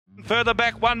Further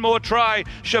back, one more try.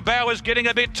 Shabao is getting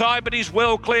a bit tight, but he's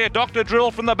well clear. Dr.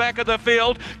 Drill from the back of the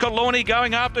field. Kalorni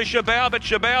going after Shabao, but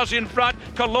Shabao's in front.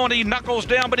 Kalorni knuckles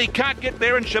down, but he can't get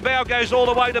there, and Shabao goes all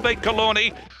the way to beat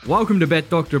Kalorni. Welcome to Bet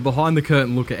Doctor, behind the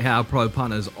curtain look at how pro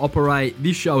punters operate.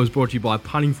 This show is brought to you by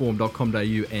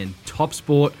puntingform.com.au and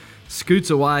TopSport. Scoots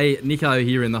away, Nico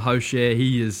here in the host chair.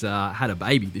 He has had a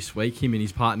baby this week, him and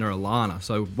his partner Alana.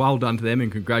 So well done to them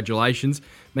and congratulations.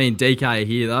 Me and DK are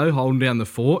here though, holding down the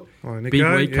fort. Hi, Nico. Big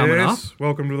week coming up.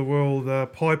 Welcome to the world,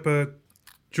 Piper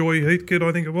Joy Heathkid,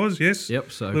 I think it was, yes. Yep,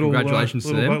 so congratulations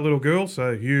to them. Little girl,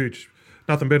 so huge.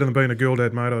 Nothing better than being a girl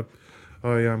dad, mate.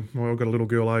 I've got a little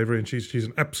girl, Avery, and she's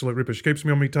an absolute ripper. She keeps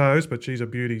me on my toes, but she's a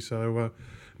beauty, so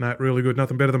really good.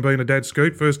 Nothing better than being a dad,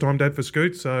 Scoot. First time dad for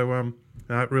Scoot, so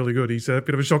really good. He's a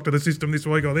bit of a shock to the system this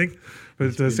week, I think,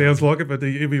 but it sounds like it, but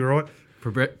he'll be right.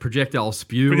 Projectile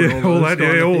spew. Yeah, all that.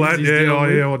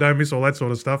 I don't miss all that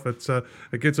sort of stuff.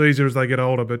 It gets easier as they get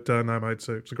older, but no, mate,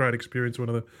 it's a great experience.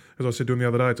 As I said to him the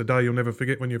other day, it's a day you'll never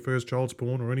forget when your first child's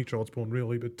born, or any child's born,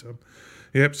 really. But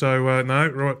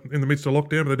right in the midst of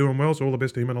lockdown, but they're doing well, so all the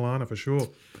best to him and Alana for sure.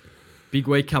 Big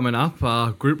week coming up.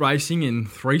 Group racing in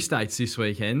 3 states this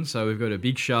weekend, so we've got a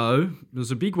big show.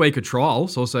 There's a big week of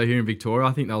trials also here in Victoria.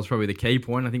 I think that was probably the key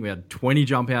point. I think we had 20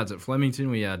 jump outs at Flemington.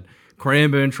 We had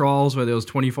Cranbourne trials where there was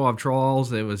 25 trials.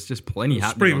 There was just plenty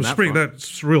happening on that front.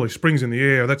 That's really spring's in the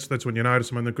air. That's when you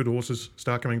notice when the good horses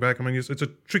start coming back. I mean, it's a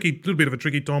little bit of a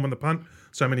tricky time on the punt.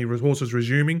 So many horses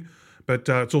resuming, but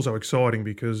it's also exciting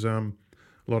because a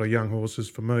lot of young horses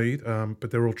for me,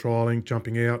 but they're all trialling,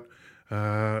 jumping out,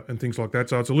 and things like that.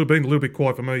 So it's been a little bit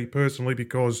quiet for me personally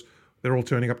because they're all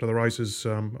turning up to the races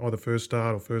either first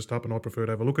start or first up, and I prefer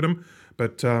to have a look at them.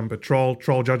 But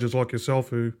trial judges like yourself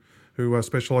who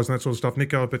specialise in that sort of stuff.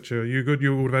 Nico, I bet you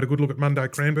would have had a good look at Monday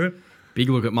at Cranbourne. Big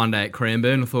look at Monday at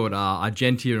Cranbourne. I thought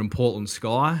Argentia and Portland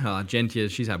Sky. Argentia,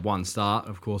 she's had one start,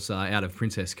 of course, out of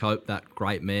Princess Cope, that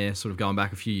great mare, sort of going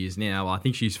back a few years now. I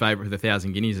think she's favourite for the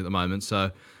 1,000 Guineas at the moment,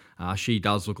 so she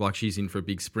does look like she's in for a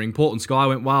big spring. Portland Sky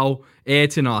went well.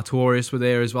 Ayrton, Artorias were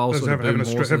there as well. Having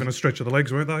a stretch of the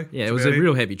legs, weren't they? Yeah, it was a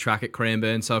real heavy track at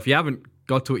Cranbourne, so if you haven't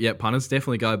got to it yet, punters,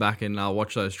 definitely go back and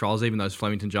watch those trials, even those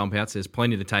Flemington jump outs. There's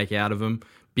plenty to take out of them.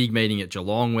 Big meeting at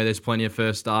Geelong where there's plenty of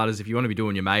first starters. If you want to be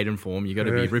doing your maiden form, you've got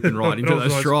to be ripping right into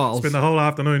those trials. Spent the whole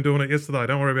afternoon doing it yesterday.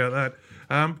 Don't worry about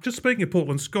that. Just speaking of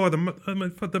Portland Sky,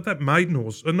 that maiden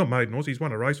horse, not maiden horse, he's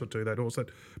won a race or two, that horse.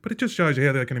 But it just shows you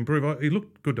how they can improve. He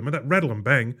looked good to me. That Rattle and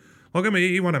Bang. Like, I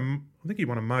mean, I think he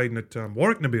won a maiden at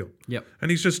Warwick Nabil. Yep.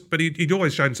 And he'd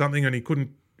always shown something, and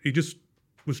he just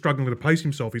was struggling to pace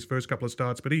himself his first couple of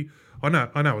starts. But I know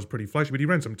it was pretty flashy, but he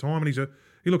ran some time, and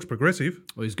he looks progressive.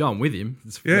 Well, he's going with him.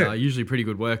 It's usually pretty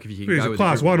good work if you can go with he's a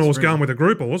class 1 horse going with a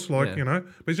group horse, but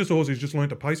he's just a horse who's just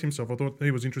learned to pace himself. I thought he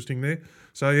was interesting there.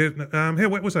 So, how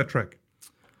wet was that track?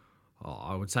 Oh,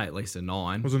 I would say at least a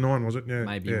 9. Was a 9, was it? Yeah.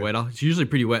 Maybe wetter. It's usually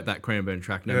pretty wet, that Cranbourne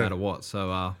track, no matter what.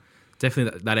 So,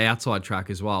 definitely that outside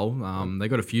track as well. They've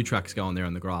got a few tracks going there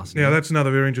on the grass. Now, that's another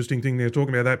very interesting thing there,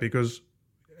 talking about that, because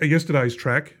yesterday's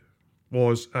track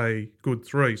was a good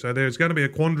 3. So there's going to be a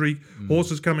quandary.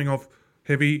 Horses coming off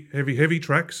heavy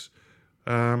tracks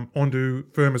onto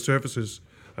firmer surfaces.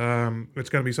 It's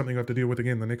going to be something I have to deal with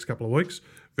again the next couple of weeks.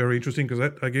 Very interesting because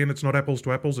that, again, it's not apples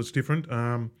to apples. It's different.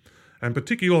 And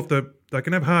particularly they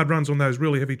can have hard runs on those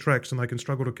really heavy tracks, and they can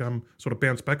struggle to sort of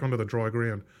bounce back onto the dry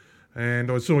ground.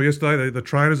 And I saw yesterday the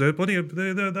trainers,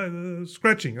 they're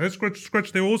scratching. They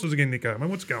scratch their horses again, Nico. I mean,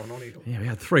 what's going on here? Yeah, we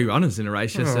had 3 runners in a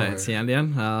race yesterday at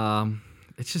Sandown.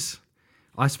 It's just,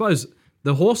 I suppose,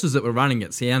 the horses that were running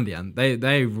at Sandown,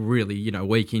 they really,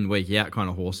 week in, week out kind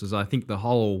of horses. I think the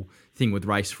whole thing with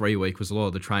race 3 week was a lot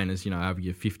of the trainers, over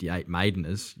your 58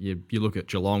 maideners. You look at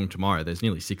Geelong tomorrow, there's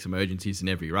nearly 6 emergencies in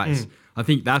every race. I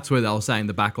think that's where they were saying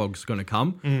the backlog's going to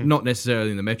come, not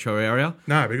necessarily in the metro area.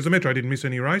 No, because the metro didn't miss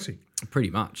any racing. Pretty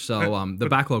much. So the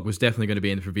backlog was definitely going to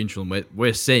be in the provincial, and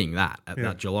we're seeing that at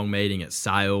that Geelong meeting, at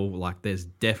Sale. Like, there's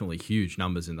definitely huge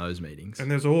numbers in those meetings. And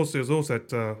there's also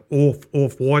that Orf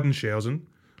Weidenshausen.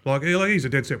 Like, he's a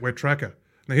dead set wet tracker.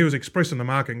 Now, he was expressing the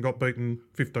market and got beaten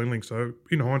 15 lengths. So,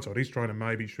 in hindsight, his trainer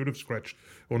maybe should have scratched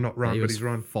or not run, but he's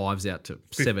run 5s out to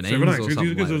 17s or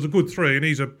something. Because it was a good 3, and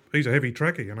he's a heavy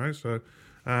tracker, So,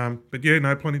 but yeah,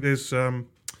 no, plenty. There's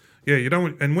you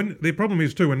don't. And when the problem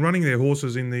is too, when running their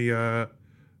horses in the,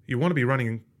 you want to be running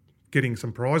and getting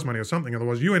some prize money or something.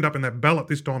 Otherwise, you end up in that ballot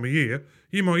this time of year.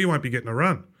 You won't be getting a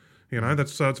run.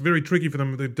 That's it's very tricky for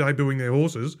them. They're debuting their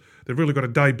horses. They've really got to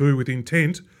debut with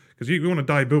intent. Because you want to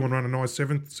debut and run a nice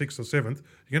 7th, 6th or 7th,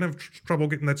 you're going to have trouble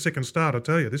getting that second start, I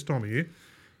tell you, this time of year.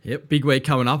 Yep, big week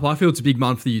coming up. I feel it's a big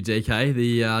month for you, DK.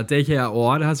 The DK out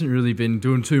wide hasn't really been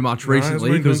doing too much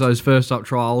recently because those first up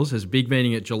trials. There's a big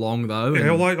meeting at Geelong though.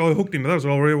 Yeah, I hooked into those.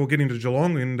 We'll get into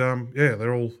Geelong, and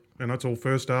they're all, it's all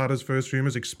first starters, first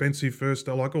streamers, expensive first,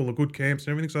 like all the good camps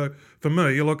and everything. So for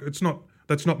me,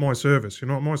 that's not my service.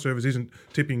 My service isn't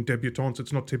tipping debutants.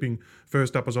 It's not tipping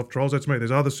first uppers off trials. That's me.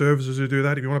 There's other services who do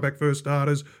that. If you want to back first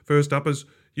starters, first uppers,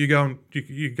 you go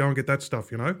and get that stuff,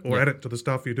 or add it to the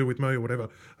stuff you do with me or whatever.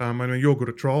 I mean, you're good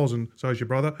at trials, and so is your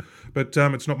brother. But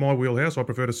it's not my wheelhouse. I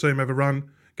prefer to see them have a run,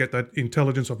 get that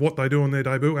intelligence of what they do on their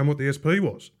debut and what the SP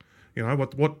was.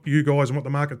 What you guys and what the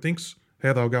market thinks,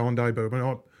 how they'll go on debut. I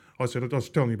mean, I was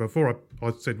telling you before,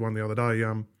 I said one the other day,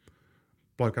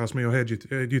 bloke asked me,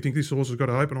 do you think this horse has got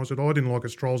a hope? And I said, I didn't like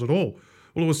its trials at all.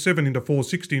 Well, it was 7 into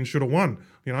 460 and should have won,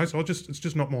 so it's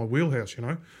just not my wheelhouse,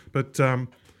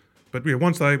 But yeah,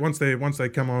 once they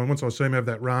come on, once I see them have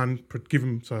that run, give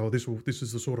them, say, this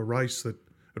is the sort of race that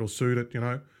it'll suit it,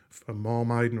 a mile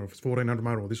maiden, or if it's 1400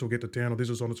 metre, or this will get to town, or this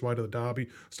is on its way to the Derby,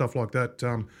 stuff like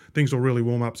that. Things will really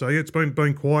warm up. So yeah, it's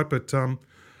been quiet, but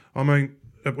I mean,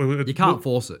 you can't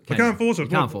force it. I can't force it. You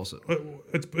can't force it.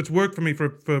 It's worked for me for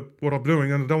what I'm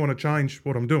doing, and I don't want to change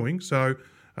what I'm doing. So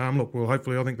look, well,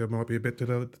 hopefully, I think there might be a bet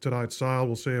today at sale.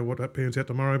 We'll see what pans out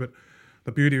tomorrow, but.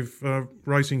 The beauty of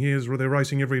racing here is they're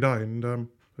racing every day, and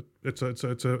it's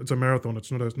a marathon.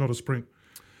 It's not a sprint.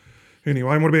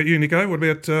 Anyway, and what about you, Nico? What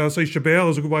about see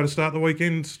Chabal is a good way to start the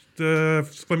weekend.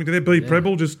 Flemington there,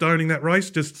 Preble just owning that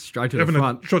race, just straight to having the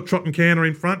front, trot and canter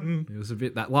in front. And it was a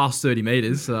bit that last 30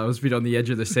 metres. It was a bit on the edge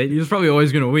of the seat. He was probably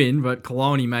always going to win, but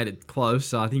Kalani made it close.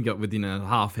 So I think got within a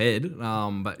half head.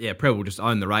 But yeah, Preble just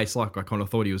owned the race like I kind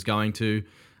of thought he was going to.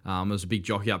 It was a big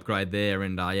jockey upgrade there,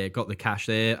 and got the cash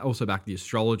there. Also back the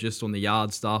astrologist on the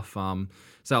yard stuff.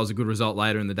 So that was a good result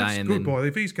later in the day. That's and good, then, boy.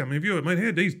 If he's coming,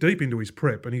 he's deep into his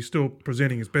prep, and he's still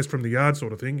presenting his best from the yard,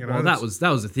 sort of thing. Well, that was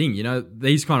the thing.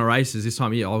 These kind of races this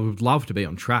time of year, I would love to be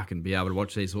on track and be able to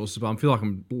watch these horses, but I feel like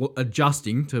I'm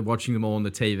adjusting to watching them all on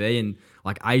the TV. And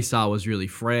like Asar was really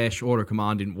fresh. Order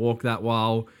Command didn't walk that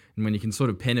well. And when you can sort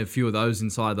of pen a few of those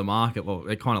inside the market, well,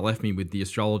 it kind of left me with the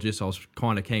astrologist. I was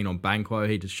kind of keen on Banquo.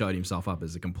 He just showed himself up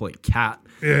as a complete cat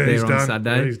there on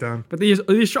Saturday. Yeah, he's done. But the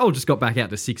astrologist got back out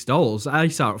to $6.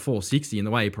 Asar at $4.60, and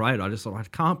the way he paraded, I just thought, I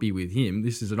can't be with him.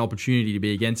 This is an opportunity to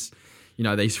be against,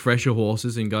 these fresher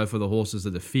horses and go for the horses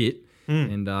that are fit,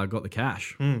 and got the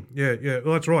cash. Yeah.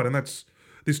 Well, that's right, and that's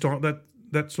this time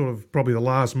that's sort of probably the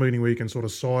last meeting where you can sort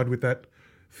of side with that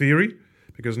theory.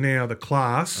 Because now the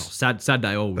class, sad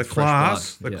day all with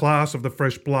class of the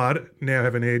fresh blood now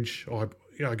have an edge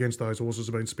against those horses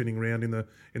who've been spinning around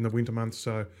in the winter months.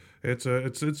 So it's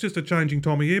just a changing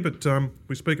time of year, but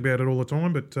we speak about it all the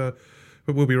time. But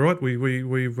we'll be right.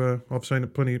 We've I've seen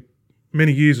it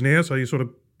many years now, so you sort of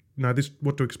know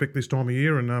what to expect this time of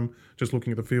year. And just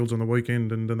looking at the fields on the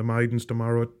weekend and the maidens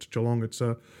tomorrow at Geelong, it's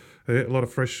a lot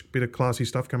of fresh, bit of classy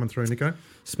stuff coming through, Nico.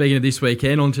 Speaking of this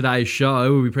weekend, on today's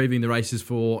show, we'll be previewing the races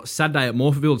for Saturday at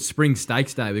Morphettville. It's Spring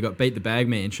Stakes Day. We've got Beat the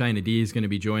Bagman. Shane Adair is going to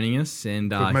be joining us.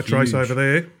 And good match race over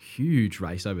there. Huge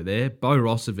race over there. Bo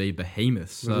Rosser v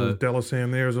Behemoth. So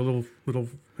Dallasam there is a little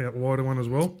out wider one as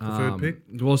well. The third pick.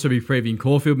 We'll also be previewing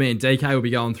Caulfield. Me and DK will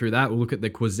be going through that. We'll look at the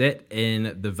Quisette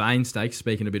and the Vane Stakes,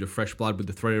 speaking a bit of fresh blood with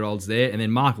the 3-year-olds there. And then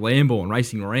Mark Lambourne,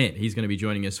 Racing Morant. He's going to be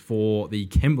joining us for the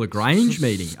Kembla Grange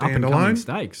meeting. Up-and-coming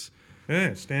stakes.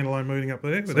 Yeah, standalone meeting up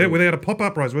there. Without a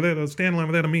pop-up race, without a standalone,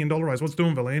 without $1 million race. What's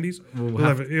doing Volandis?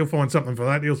 He'll find something for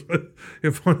that.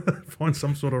 He'll find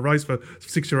some sort of race for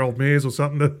 6-year-old mares or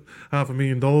something to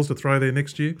 $500,000 to throw there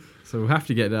next year. So we'll have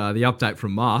to get the update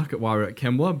from Mark while we're at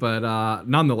Kembla. But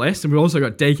nonetheless, and we've also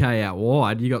got DK out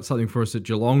wide. You got something for us at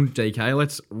Geelong, DK.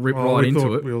 Let's rip right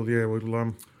into it.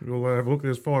 We'll have a look.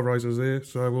 There's 5 races there,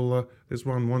 so there's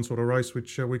one sort of race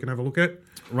which we can have a look at.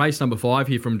 Race number 5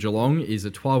 here from Geelong is a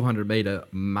 1,200 metre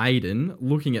maiden.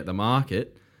 Looking at the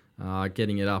market,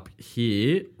 getting it up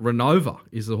here. Renova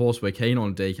is the horse we're keen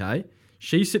on, DK.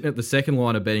 She's sitting at the second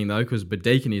line of betting, though, because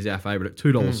Bedekin is our favourite at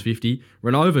 $2.50.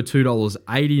 Renova,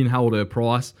 $2.80 and held her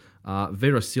price.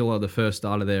 Veracilla, the first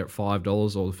starter there at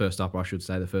 $5, or the first upper, I should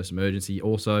say, the first emergency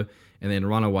also. And then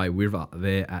Runaway River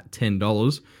there at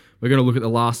 $10. We're going to look at the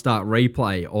last start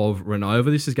replay of Renova.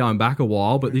 This is going back a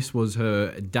while, but this was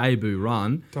her debut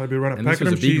run. Debut run at and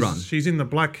Pakenham. This was a big run. She's in the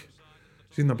black.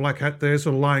 She's in the black hat there,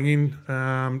 sort of laying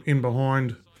in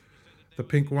behind the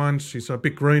pink one. She's a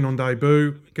bit green on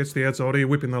debut. Gets the outside ear,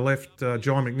 whip in the left. Jai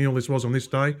McNeil, this was on this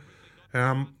day.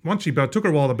 Once she took her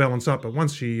a while to balance up, but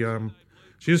once she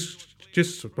just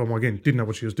again didn't know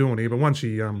what she was doing here. But once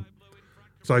she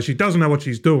so she doesn't know what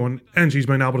she's doing, and she's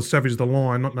been able to savage the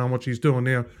line, not knowing what she's doing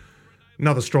now.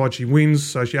 another stride she wins,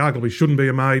 so she arguably shouldn't be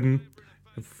a maiden.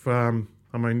 If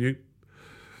you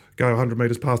go 100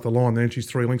 metres past the line, then she's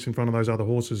 3 lengths in front of those other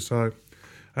horses. So,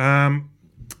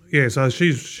 so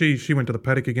she went to the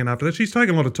paddock again after that. She's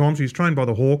taken a lot of time. She's trained by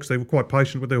the Hawks. They were quite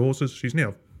patient with their horses. She's now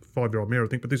a 5-year-old mare, I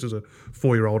think, but this is a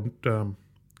 4-year-old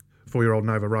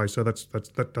Nova race, so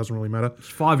that doesn't really matter.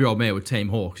 5-year-old mare with Team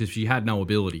Hawks. If she had no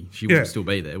ability, she wouldn't still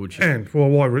be there, would she? And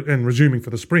why resuming for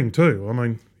the spring too? I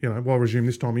mean, why resume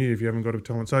this time of year if you haven't got a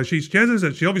talent? So she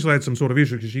obviously had some sort of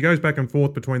issue because she goes back and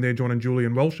forth between their John and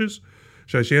Julian Welsh's.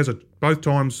 So she has both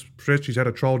times she's had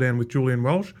a trial down with Julian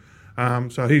Welsh.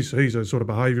 So he's a sort of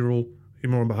behavioural.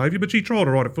 More on behaviour, but she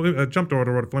trialled jumped all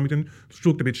right at Flemington. She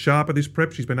looked a bit sharper this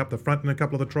prep. She's been up the front in a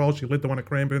couple of the trials. She led the one at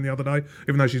Cranbourne the other day,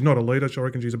 even though she's not a leader. So I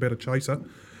reckon she's a better chaser.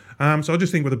 So I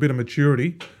just think with a bit of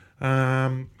maturity,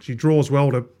 she draws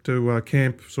well to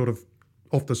camp sort of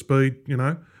off the speed.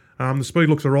 The speed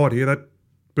looks all right here. That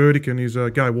Burdekin is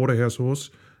a Go Waterhouse horse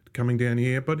coming down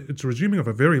here, but it's resuming off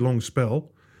a very long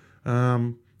spell.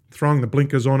 Throwing the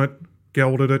blinkers on it,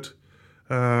 gelded it.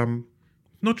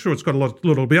 Not sure it's got a lot.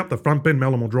 It'll be up the front. Ben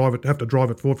Mellon will have to drive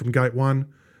it forward from gate 1.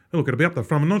 Look, it'll be up the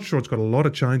front. I'm not sure it's got a lot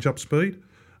of change-up speed.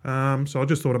 So I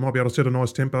just thought it might be able to set a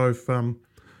nice tempo if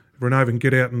Renova can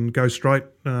get out and go straight.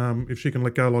 If she can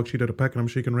let go like she did at Pakenham,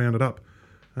 she can round it up.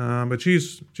 But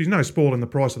she's no spoil in the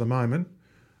price at the moment.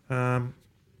 The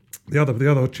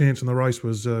other chance in the race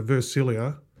was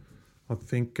Versilia. I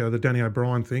think the Danny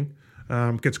O'Brien thing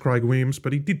gets Craig Williams,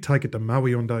 but he did take it to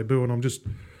Maui on debut, and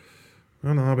I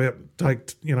don't know about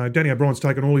Danny O'Brien's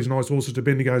taken all his nice horses to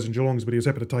Bendigos and Geelongs, but he was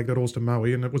happy to take that horse to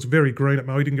Maui, and it was very green at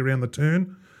Maui. He didn't get around the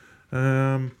turn.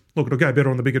 Look, it'll go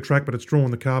better on the bigger track, but it's drawn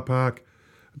the car park.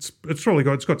 It's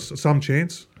got some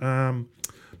chance.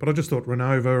 But I just thought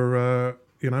Renova,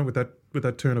 with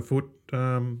that turn of foot,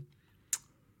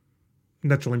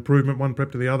 natural improvement, one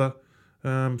prep to the other,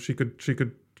 she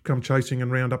could come chasing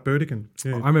and round up Burdekin.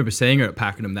 Yeah. I remember seeing her at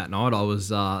Pakenham that night. I was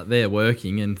there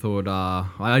working and thought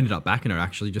I ended up backing her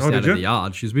actually just out of the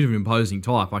yard. She's a bit of an imposing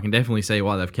type. I can definitely see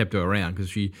why they've kept her around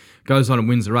because she goes on and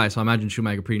wins the race. I imagine she'll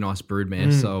make a pretty nice brood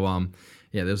mare. So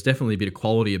there was definitely a bit of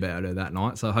quality about her that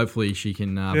night. So hopefully she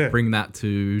can bring that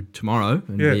to tomorrow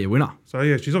and be a winner.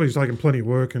 So she's obviously taken plenty of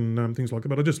work and things like that.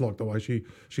 But I just like the way she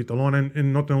hit the line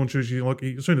and not knowing as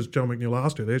soon as Joe McNeil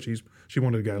asked her there, she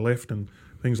wanted to go left and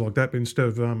things like that. But instead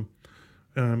of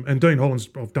and Dean Holland's,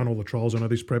 I've done all the trials on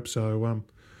this prep, so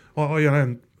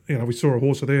we saw a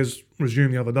horse of theirs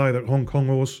resume the other day, that Hong Kong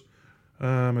horse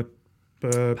at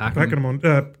Pakenham on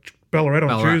Ballarat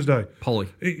on Tuesday.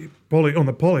 Polly on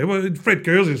the Polly. Well, Fred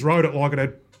Kersey's rode it like it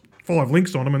had 5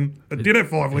 links on them, and it did have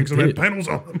 5 links and it had panels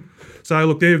on them. So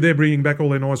look, they're bringing back all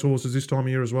their nice horses this time of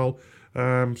year as well.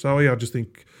 I just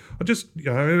think it's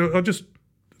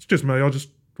just me. I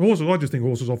just think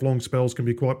horses off long spells can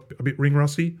be quite a bit ring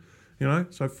rusty.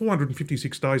 So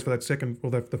 456 days for that second,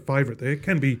 or the favourite there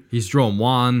can be. He's drawn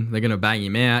 1. They're going to bang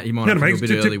him out. He might have to do a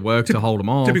bit of early work to hold him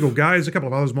off. Typical gaze. A couple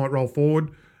of others might roll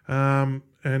forward, and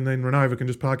then Renova can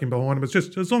just park him behind him. It's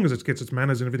just as long as it gets its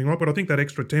manners and everything right. But I think that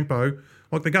extra tempo,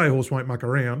 like the Gay horse won't muck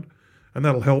around, and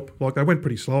that'll help. Like they went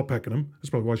pretty slow at Pakenham. That's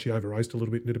probably why she over-raced a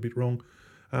little bit and did a bit wrong.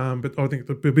 But I think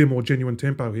there'll be a more genuine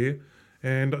tempo here.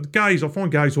 And Gaze, I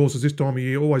find Gaze horses this time of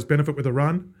year always benefit with a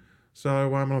run.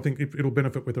 So I think it'll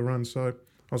benefit with the run. So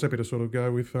I was happy to sort of go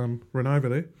with Renova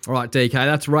there. All right, DK,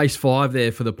 that's race 5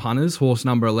 there for the punters. Horse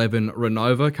number 11,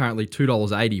 Renova, currently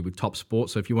 $2.80 with Top Sport.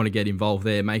 So if you want to get involved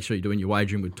there, make sure you're doing your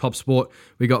wagering with Top Sport.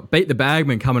 We got Beat the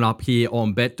Bagman coming up here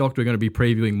on Bet Doctor. We're going to be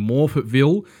previewing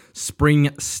Morphettville Spring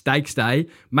Stakes Day.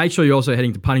 Make sure you're also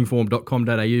heading to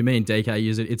puntingform.com.au. Me and DK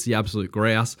use it. It's the absolute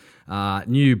grouse.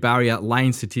 New barrier,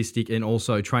 lane statistic, and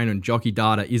also trainer and jockey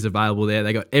data is available there.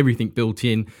 They got everything built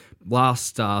in.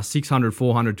 Last 600,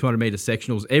 400, 200 metre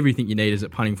sectionals, everything you need is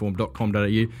at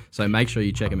puntingform.com.au, so make sure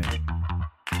you check them out.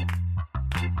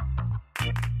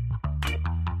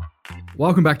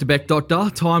 Welcome back to Bet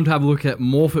Doctor. Time to have a look at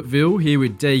Morphettville here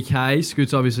with DK.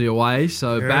 Scoot's obviously away,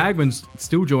 so Bagman's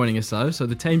still joining us though, so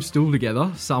the team's still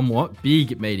together somewhat.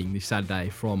 Big meeting this Saturday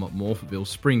from Morphettville,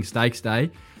 Spring Stakes Day.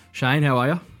 Shane, how are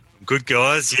you? Good,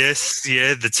 guys. Yes,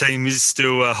 the team is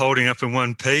still holding up in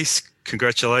one piece.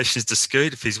 Congratulations to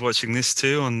Scoot, if he's watching this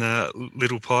too, on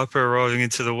Little Piper arriving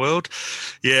into the world.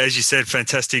 Yeah, as you said,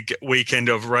 fantastic weekend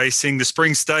of racing. The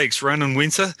Spring Stakes run in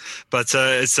winter, but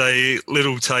it's a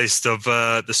little taste of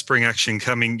the spring action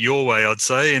coming your way, I'd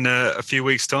say, in a few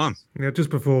weeks' time. Now,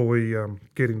 just before we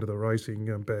get into the racing,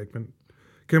 Bagman,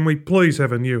 can we please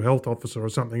have a new health officer or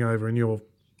something over in your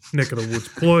neck of the woods,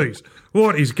 please?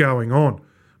 What is going on?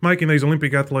 making these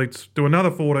Olympic athletes do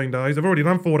another 14 days. They've already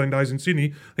done 14 days in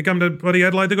Sydney. They come to bloody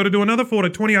Adelaide, they've got to do another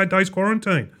 28 days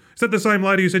quarantine. Is that the same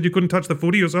lady who said you couldn't touch the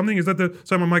footy or something? Is that the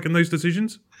someone making these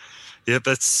decisions? Yep,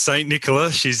 that's St.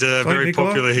 Nicola. She's very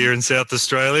popular here in South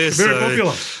Australia. Very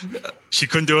popular. She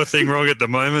couldn't do a thing wrong at the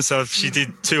moment. So if she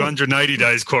did 280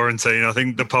 days quarantine, I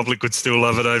think the public would still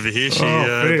love it over here. She's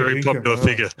a very popular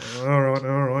figure. All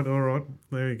right.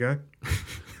 There you go.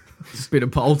 It's a bit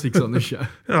of politics on the show.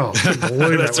 Oh, I couldn't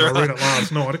believe that when I read it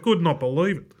last night. I could not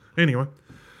believe it.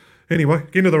 Anyway,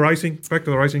 get into the racing. Back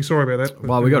to the racing. Sorry about that.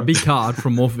 Well, we've got a big card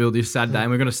from Morpheville this Saturday,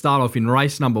 and we're going to start off in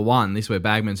race number 1. This is where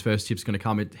Bagman's first tip's going to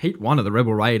come at Heat 1 of the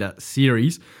Rebel Raider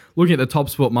series. Looking at the top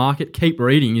sport market, Keep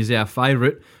Reading is our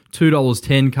favourite.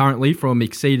 $2.10 currently from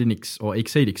Exceed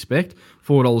Expect.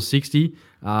 $4.60.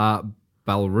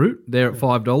 Ballaroot, they're at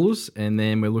 $5. And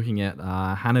then we're looking at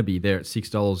Hanabi, they're at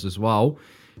 $6 as well.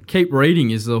 Keep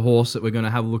Reading is the horse that we're going to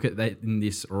have a look at that in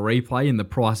this replay in the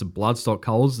price of bloodstock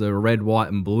colours, the red, white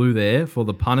and blue there for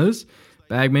the punters.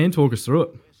 Bagman, talk us through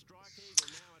it.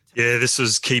 Yeah, this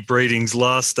was Keep Reading's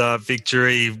last start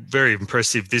victory. Very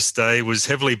impressive this day. Was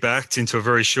heavily backed into a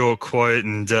very short quote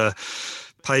and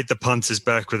paid the punters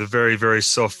back with a very, very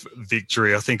soft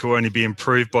victory. I think it will only be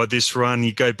improved by this run.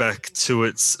 You go back to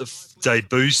its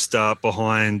debut start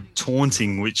behind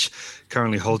Taunting, which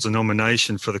currently holds a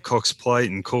nomination for the Cox Plate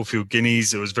and Caulfield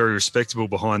Guineas. It was very respectable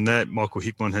behind that. Michael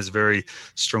Hickman has a very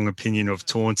strong opinion of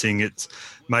Taunting. It's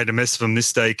made a mess of him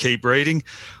this day, Keep Reading.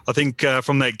 I think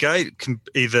from that gate, can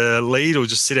either lead or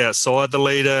just sit outside the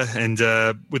leader, and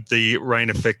with the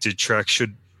rain-affected track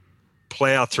should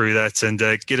plough through that and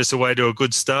get us away to a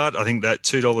good start. I think that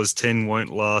 $2.10 won't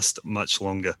last much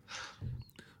longer.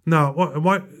 No, it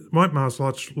won't last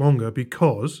much longer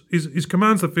because is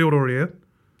Commands the Field already out?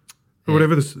 Or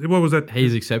whatever this, what was that?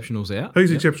 He's Exceptionals out.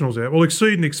 Exceptionals out. Well,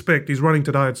 Exceed and Expect is running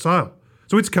today at Sale.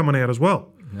 So it's coming out as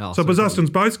well. Oh, so Bazuston's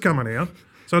both coming out.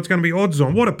 So it's going to be odds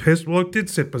on. What a pest. Well, it did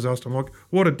set Bazuston. Like,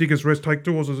 what a digger's rest. Take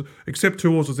 2 horses, accept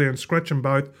 2 horses there and scratch them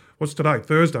both. What's today?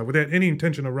 Thursday, without any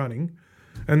intention of running.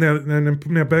 And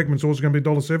now Bagman's horse is going to be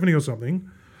 $1.70 or something.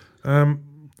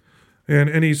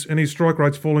 And his strike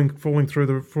rate's falling through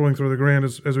the ground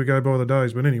as we go by the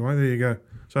days. But anyway, there you go.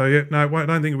 So yeah, no, I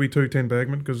don't think it'll be 2.10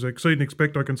 Bagman because Exceed and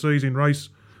Expect I can see is in race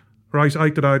 8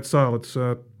 today at Sale. It's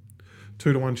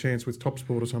 2-1 chance with Top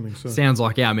Sport or something. So. Sounds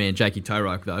like our man Jackie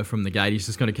Toroke though from the gate. He's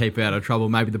just going to keep out of trouble.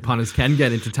 Maybe the punters can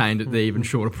get entertained at the even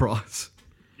shorter price.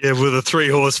 Yeah, with a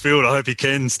 3-horse field, I hope he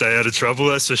can stay out of trouble.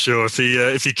 That's for sure.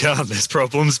 If he can't, there's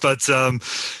problems. But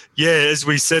yeah, as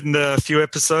we said in a few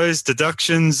episodes,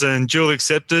 deductions and dual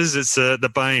acceptors, it's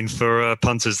the bane for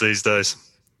punters these days.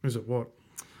 Is it what?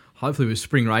 Hopefully with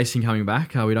spring racing coming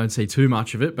back, we don't see too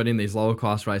much of it, but in these lower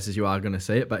class races you are going to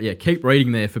see it. But yeah, Keep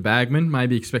Reading there for Bagman.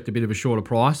 Maybe expect a bit of a shorter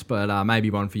price, but maybe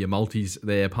one for your multis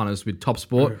there, punters with Top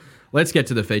Sport. Okay. Let's get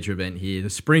to the feature event here. The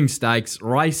Spring Stakes,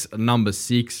 race number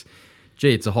 6.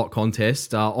 Gee, it's a hot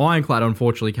contest. Ironclad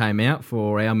unfortunately came out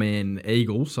for our man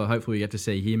Eagle, so hopefully we get to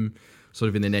see him sort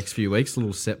of in the next few weeks. A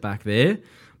little setback there.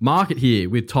 Market here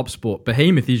with Top Sport.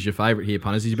 Behemoth is your favourite here,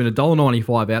 punters. He's been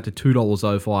 $1.95 out to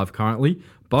 $2.05 currently.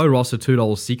 Bo Ross at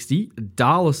 $2.60.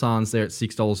 Darlasan's there at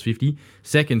 $6.50.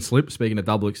 Second Slip, speaking of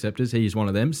double acceptors, he's one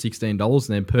of them, $16.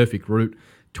 And then Perfect Route,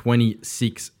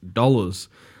 $26.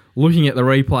 Looking at the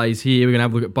replays here, we're going to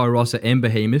have a look at Bo Rosser and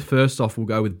Behemoth. First off, we'll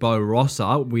go with Bo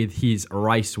Rosser with his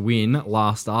race win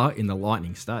last start in the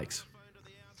Lightning Stakes.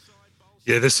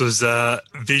 Yeah, this was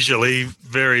visually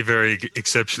very, very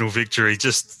exceptional victory.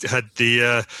 Just had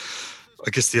the, I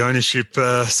guess the ownership,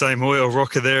 same oil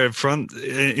rocker there in front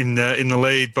in the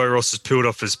lead. Bo Ross has peeled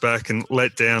off his back and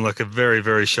let down like a very,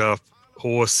 very sharp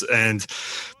horse and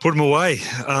put him away.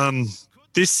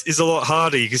 This is a lot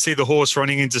harder. You can see the horse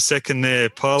running into second there,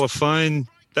 Parlophone.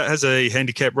 That has a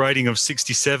handicap rating of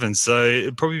 67, so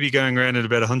it'd probably be going around at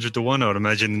about 100 to 1, I would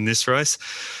imagine, in this race.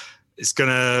 It's going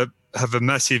to have a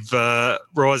massive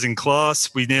rise in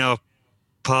class. We now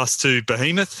pass to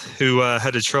Behemoth, who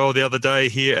had a trial the other day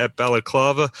here at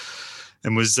Balaclava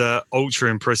and was ultra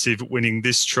impressive winning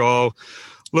this trial.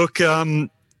 Look,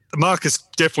 Marcus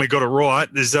definitely got it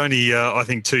right. There's only, I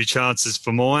think, 2 chances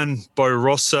for mine. Bo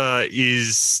Rosser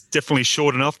is definitely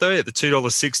short enough, though, at the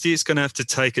 $2.60. It's going to have to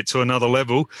take it to another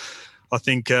level. I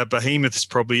think Behemoth is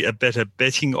probably a better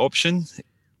betting option.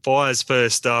 Fire's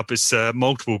first up is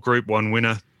multiple Group 1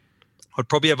 winner. I'd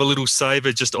probably have a little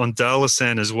saver just on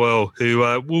Darlasan as well, who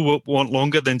will want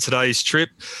longer than today's trip.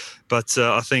 But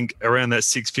I think around that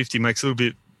 650 makes a little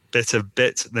bit better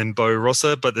bet than Bo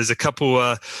Rosser. But there's a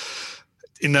couple...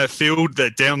 in that field,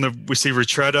 we see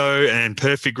Retrato and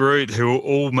Perfect Route, who will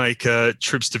all make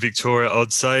trips to Victoria,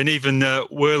 I'd say. And even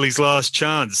Worley's Last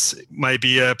Chance may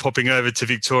be popping over to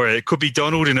Victoria. It could be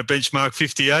Donald in a benchmark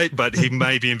 58, but he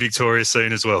may be in Victoria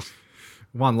soon as well.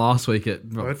 Won last week at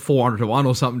 400 to 1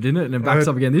 or something, didn't it? And then backs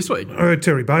up again this week. I heard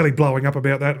Terry Bailey blowing up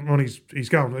about that on he's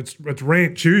going. It's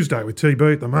Rant Tuesday with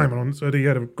TB at the moment. So he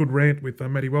had a good rant with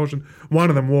Matty Welsh. And one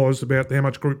of them was about how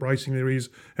much group racing there is,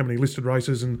 how many listed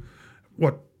races, and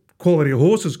what quality of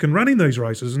horses can run in these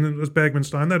races. And as Bagman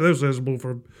saying that was eligible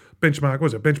for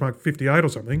benchmark 58 or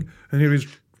something. And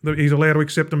he's allowed to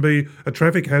accept and be a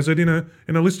traffic hazard in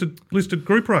a listed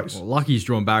group race. Well, lucky he's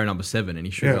drawn barrier number 7 and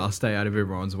he should stay out of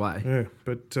everyone's way. Yeah,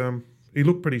 but he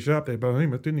looked pretty sharp there,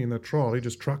 Behemoth, didn't he, in that trial? He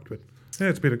just trucked it. Yeah,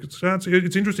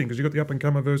 it's interesting because you've got the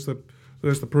up-and-comer versus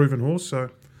the proven horse, so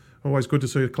always good to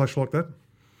see a clash like that.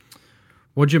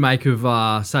 What do you make of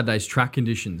Saturday's track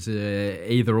conditions?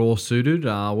 Either or suited?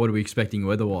 What are we expecting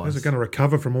weather-wise? How's it going to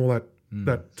recover from all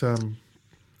that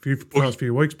past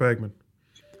few weeks, Bagman?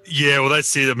 Yeah, well,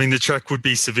 that's it. I mean, the track would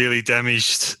be severely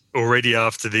damaged already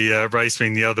after the race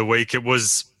being the other week. It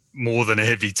was more than a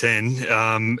heavy 10.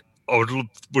 I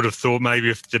would have thought maybe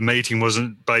if the meeting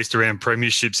wasn't based around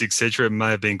premierships, etc., it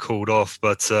may have been called off.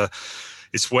 But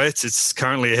it's wet. It's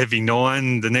currently a heavy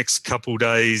 9. The next couple of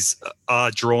days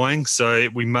are drying, so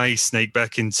we may sneak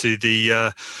back into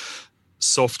the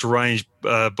soft range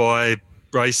by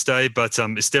race day, but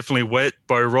it's definitely wet.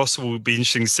 Bo Ross will be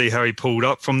interesting to see how he pulled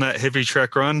up from that heavy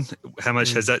track run. How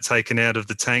much has that taken out of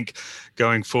the tank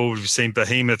going forward? We've seen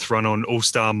Behemoth run on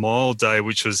All-Star Mile Day,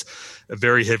 which was a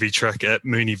very heavy track at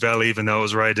Moonee Valley, even though it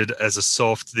was rated as a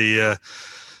soft. I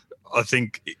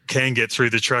think it can get through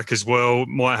the track as well.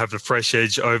 Might have a fresh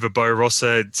edge over Bo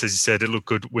Rossa. As you said, it looked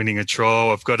good winning a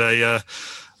trial. I've got a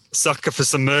sucker for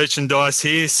some merchandise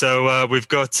here. So we've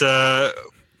got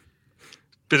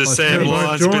bit of Sam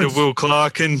Lyons, a bit of Will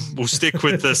Clarkin. We'll stick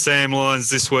with the Sam Lyons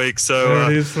this week. So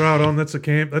there it is. Throw it on. That's the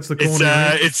camp. That's the corner.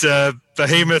 It's a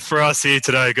Behemoth for us here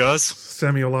today, guys.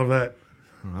 Sammy will love that.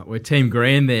 All right, we're Team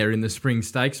Grand there in the Spring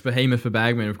Stakes. Behemoth for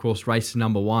Bagman, of course, race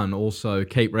number 1. Also,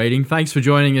 keep reading. Thanks for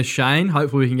joining us, Shane.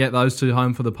 Hopefully we can get those two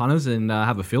home for the punters and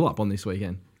have a fill-up on this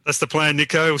weekend. That's the plan,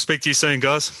 Nico. We'll speak to you soon,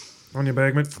 guys. On your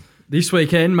Bagman. This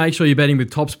weekend, make sure you're betting with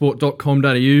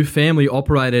topsport.com.au, family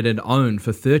operated and owned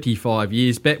for 35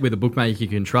 years. Bet with a bookmaker you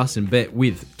can trust and bet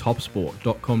with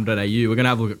topsport.com.au. We're going to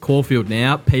have a look at Caulfield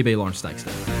now, PB Lawrence Stakes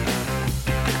Day.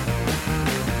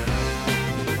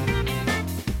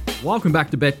 Welcome back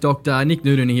to Bet Doctor. Nick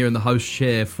Newton here in the host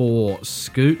chair for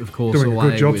Scoot, of course. Doing a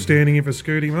good job standing in for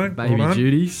Scooty, mate. Baby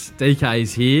duties.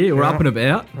 DK's here. We're up and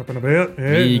about. Up and about,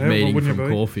 yeah. Big meeting from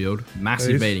Caulfield.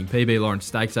 Massive meeting. PB Lawrence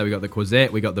Stakes Day. We got the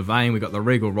Quazette, we got the Vane, we got the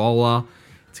Regal Roller.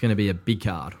 It's going to be a big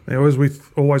card. Always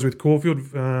with Caulfield,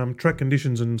 track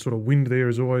conditions and sort of wind there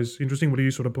is always interesting. What are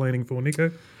you sort of planning for,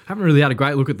 Nico? Haven't really had a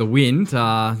great look at the wind.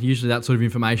 Usually that sort of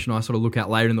information I sort of look at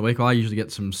later in the week. I usually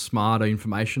get some smarter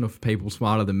information of people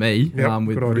smarter than me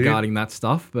regarding that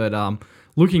stuff. But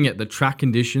looking at the track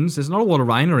conditions, there's not a lot of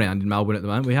rain around in Melbourne at the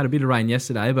moment. We had a bit of rain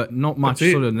yesterday, but not much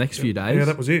sort of the next few days. Yeah,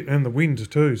 that was it. And the wind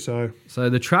too. So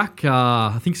the track,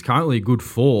 I think, is currently a good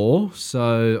 4.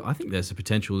 So I think there's a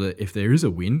potential that if there is a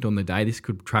wind on the day,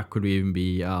 track could even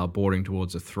be bordering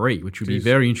towards a 3, which would be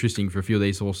very interesting for a few of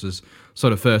these horses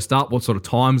sort of first up, what sort of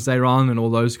times they run and all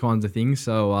those kinds of things.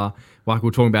 So like we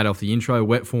were talking about off the intro,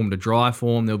 wet form to dry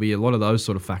form, there'll be a lot of those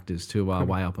sort of factors to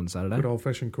weigh up on Saturday. Good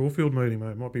old-fashioned Caulfield meeting,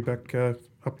 mate. Might be back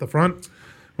up the front,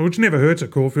 which never hurts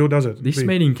at Caulfield, does it? This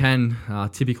meeting can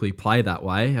typically play that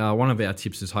way. One of our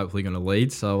tips is hopefully going to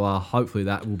lead, so hopefully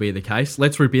that will be the case.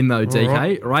 Let's rip in, though, DK.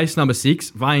 Right. Race number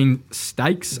 6, Vane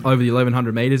Stakes, over the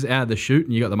 1,100 metres, out of the chute,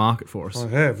 and you got the market for us. I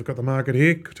have. I've got the market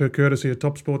here, courtesy of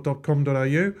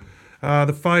topsport.com.au.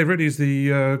 The favourite is the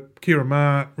Kira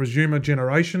Ma Resumer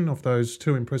Generation off those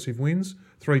 2 impressive wins,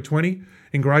 320.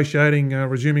 Ingratiating,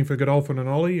 resuming for Godolphin and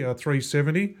Ollie,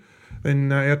 370.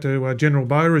 Then out to General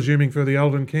Bow, resuming for the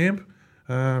Eldon Camp.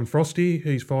 Frosty,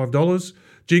 he's $5.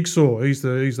 Jigsaw, he's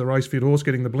the race fit horse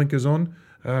getting the blinkers on.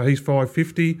 He's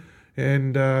 $5.50.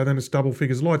 And then it's double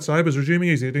figures. Lightsabers resuming.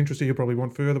 He's interesting. He'll probably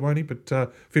want further, won't he? But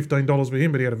 $15 for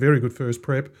him. But he had a very good first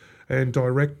prep. And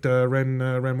Direct ran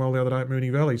well the other day at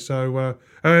Moonee Valley. So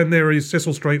and there is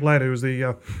Cecil Street Lad, who was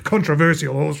the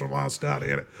controversial horse from last start.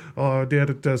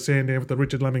 Down at Sandown with the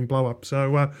Richard Laming blow up. So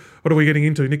what are we getting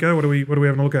into, Nico? What are we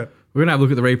having a look at? We're going to have a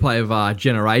look at the replay of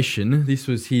Generation. This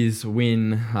was his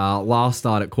win last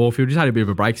start at Caulfield. He's had a bit of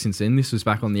a break since then. This was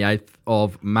back on the 8th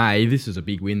of May. This was a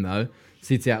big win, though.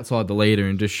 sits outside the leader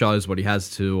and just shows what he has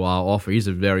to offer. He's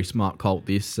a very smart colt.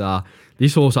 This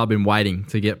horse, I've been waiting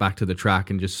to get back to the track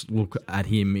and just look at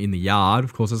him in the yard.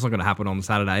 Of course, that's not going to happen on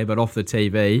Saturday, but off the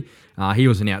TV, he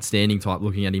was an outstanding type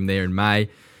looking at him there in May.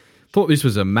 Thought this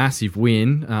was a massive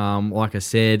win. Like I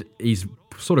said, he's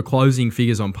sort of closing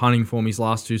figures on punting form. His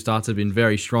last 2 starts have been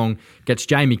very strong. Gets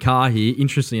Jamie Carr here.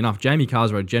 Interestingly enough, Jamie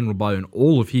Carr's rode General Bow in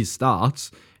all of his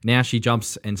starts. Now she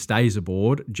jumps and stays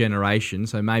aboard Generation,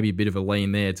 so maybe a bit of a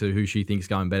lean there to who she thinks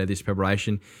going better this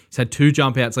preparation. He's had 2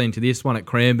 jump outs leading to this one at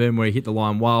Cranbourne where he hit the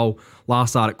line well.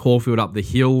 Last start at Caulfield up the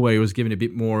hill where he was given a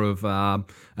bit more of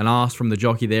an arse from the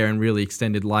jockey there and really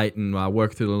extended late and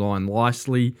worked through the line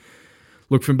nicely.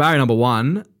 Look, from barrier number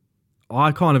 1,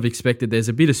 I kind of expected there's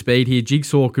a bit of speed here.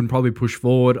 Jigsaw can probably push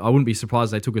forward. I wouldn't be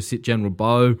surprised they took a sit General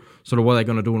Bow. Sort of what they're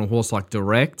going to do on a horse like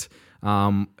Direct.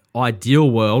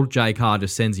 Ideal world, Jay Carr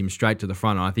just sends him straight to the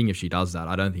front. And I think if she does that,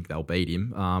 I don't think they'll beat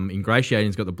him.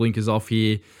 Ingratiating's got the blinkers off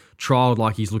here. Trialled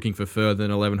like he's looking for further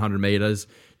than 1,100 metres.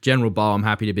 General Bow, I'm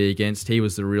happy to be against. He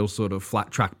was the real sort of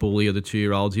flat track bully of the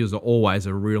 2-year-olds. He was always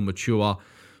a real mature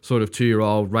sort of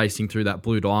 2-year-old racing through that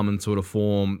Blue Diamond sort of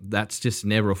form. That's just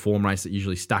never a form race that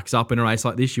usually stacks up in a race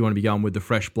like this. You want to be going with the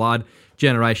fresh blood.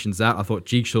 Generation's that. I thought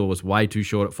Jigsaw was way too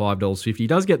short at $5.50. He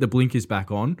does get the blinkers back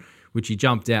on, which he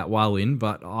jumped out well in,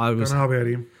 but I Don't know about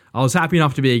him. was happy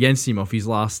enough to be against him off his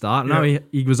last start. I know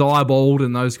he was eyeballed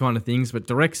and those kind of things, but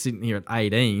Direct's sitting here at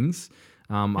 18s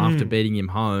after beating him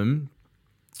home.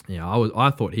 Yeah,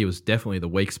 I thought he was definitely the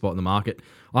weak spot in the market.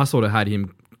 I sort of had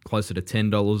him closer to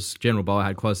 $10. General Bow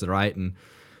had closer to $8, and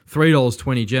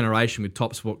 $3.20 Generation with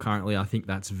Top Sport currently. I think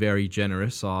that's very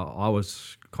generous. I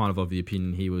was kind of the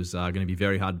opinion he was going to be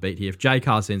very hard to beat here. If J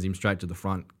Carr sends him straight to the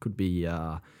front, could be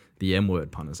the M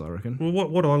word punters, I reckon. Well,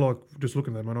 what I like, just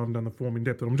looking at them, I haven't done the form in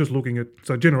depth, but I'm just looking at,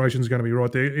 so Generation's going to be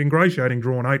right there. Ingratiating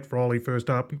drawn 8 for Ollie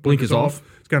first up. Blinkers off.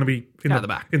 It's going to be in the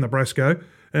back. In the Brasco.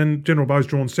 And General Bow's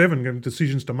drawn 7, got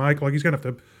decisions to make. Like he's going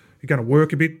to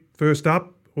work a bit first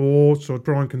up or sort of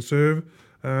try and conserve.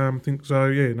 I think so,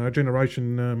 yeah, no,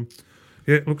 Generation,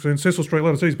 looks, and Cecil Street,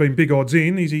 let us see, he's been big odds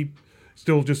in. He's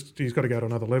got to go to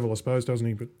another level, I suppose, doesn't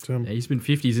he? But he's been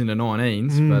 50s into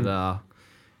 19s, but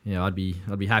I'd be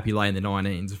happy laying the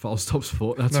 19s if I was Top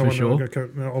Sport, that's for sure.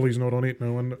 No, Ollie's not on it,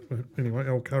 no one. Anyway,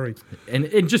 El Curry.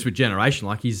 And just with Generation,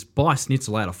 like he's by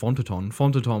Snitzel out of Fontaton.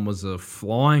 Fontaton was a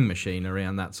flying machine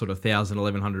around that sort of 1,000,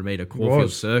 1,100 metre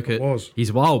Caulfield circuit. It was.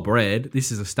 He's well bred.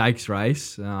 This is a stakes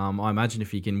race. I imagine if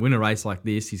he can win a race like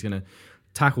this, he's going to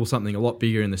tackle something a lot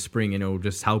bigger in the spring, and it'll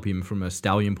just help him from a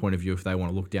stallion point of view if they want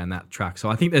to look down that track. So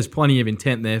I think there's plenty of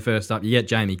intent there. First up, you get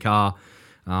Jamie Carr.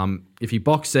 If he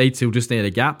box seats, he'll just need a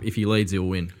gap. If he leads, he'll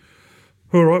win.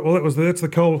 All right. Well, that's the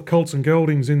Colts and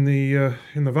Goldings in the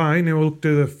vein. Now we'll look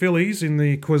to the fillies in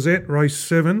the Quezette race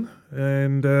 7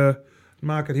 and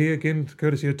market here again,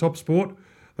 courtesy of Top Sport.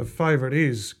 The favourite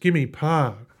is Gimme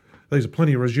Par. These are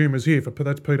plenty of resumers here.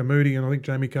 That's Peter Moody and I think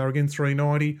Jamie Carr again,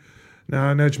 $3.90.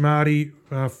 Najmati,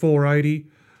 $4.80.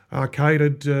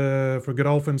 Arcaded for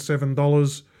Godolphin,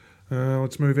 $7.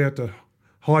 Let's move out to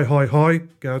High.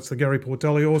 It's the Gary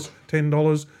Portelli horse,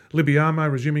 $10.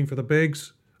 Libiamo resuming for the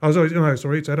Begs. Sorry,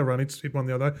 it's had a run. It won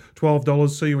the other day. $12.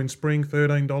 See You in Spring,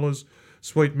 $13.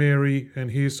 Sweet Mary and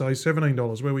Hearsay,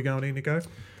 $17. Where are we going here, Nico?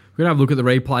 We're going to have a look at the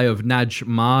replay of Naj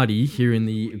Mardi here in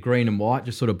the green and white,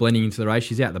 just sort of blending into the race.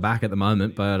 She's out the back at the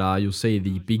moment, but you'll see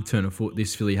the big turn of foot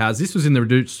this filly has. This was in the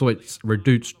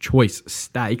Reduced Choice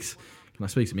Stakes. Can I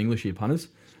speak some English here, punters?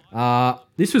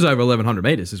 This was over 1,100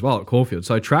 metres as well at Caulfield.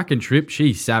 So track and trip,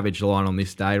 she savaged the line on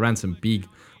this day. Ran some big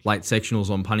late sectionals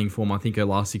on punting form. I think her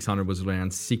last 600 was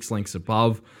around 6 lengths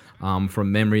above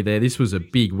from memory there. This was a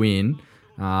big win.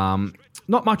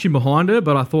 Not much in behind her,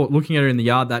 but I thought looking at her in the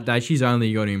yard that day, she's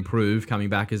only going to improve coming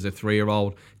back as a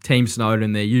 3-year-old. Team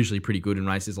Snowden, they're usually pretty good in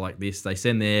races like this. They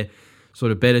send their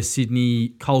sort of better Sydney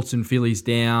Colts and fillies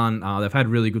down. They've had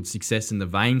really good success in the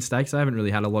Vane Stakes. They haven't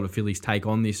really had a lot of fillies take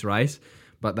on this race,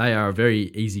 but they are a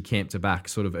very easy camp to back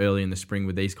sort of early in the spring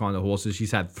with these kind of horses.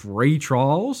 She's had 3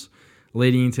 trials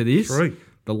leading into this. 3.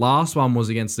 The last one was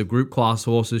against the group class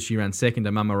horses. She ran second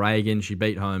to Mama Reagan. She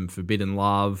beat home Forbidden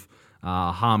Love,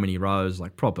 Harmony Rose,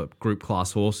 like proper group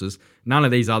class horses. None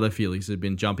of these other fillies have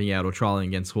been jumping out or trialling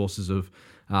against horses of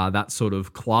that sort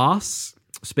of class.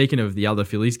 Speaking of the other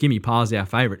fillies, Gimme Par's our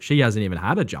favourite. She hasn't even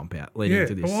had a jump out leading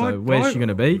into this. Well, so where's she going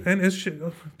to be? And as she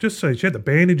had the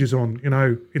bandages on,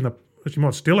 she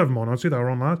might still have them on. I see they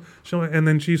were on last. And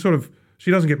then she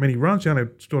doesn't get many runs. She only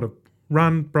sort of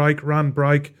run, break.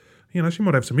 She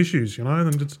might have some issues,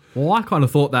 And it's, well, I kind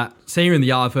of thought that, seeing her in the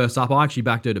yard first up, I actually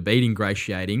backed her to beat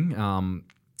Ingratiating.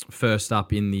 first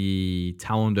up in the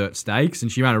Talondirt Stakes,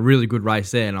 and she ran a really good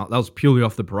race there, and that was purely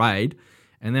off the parade.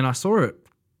 And then I saw her at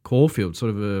Caulfield,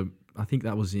 I think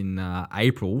that was in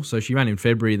April. So she ran in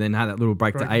February, then had that little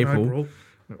break to April.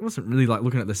 It wasn't really like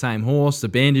looking at the same horse. The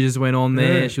bandages went on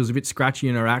there. Yeah. She was a bit scratchy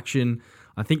in her action.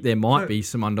 I think there might be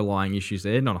some underlying issues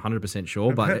there. Not 100%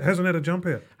 sure, but hasn't had a jump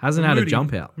out. A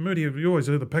jump out. Moody, you always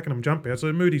hear the Pakenham jump out.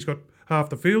 So Moody's got half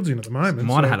the fields in at the moment.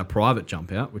 Might have had a private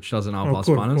jump out, which doesn't R plus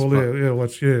punters.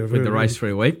 With the race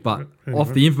free week. But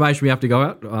off the information we have to go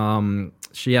out,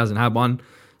 she hasn't had one.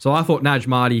 So I thought Naj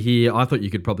Marty here. I thought you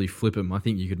could probably flip him. I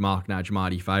think you could mark Naj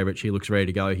Marty favourite. She looks ready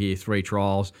to go here. 3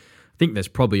 trials. I think there's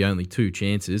probably only 2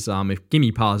 chances. If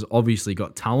Gimme Par's obviously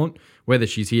got talent, whether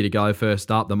she's here to go first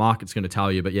up, the market's going to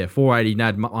tell you. But yeah, 480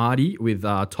 Nad Marty with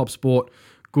Top Sport,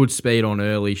 good speed on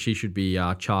early. She should be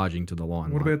charging to the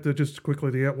line. What about just quickly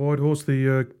the out wide horse,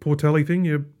 the Portelli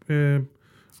thing?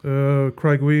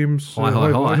 Craig Williams. High.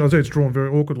 I say it's drawn very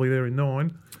awkwardly there in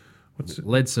 9.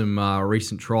 Led some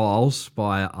recent trials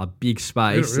by a big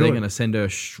space. Yeah, really? They're going to send her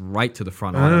straight to the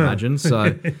front, I'd imagine.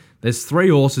 So there's 3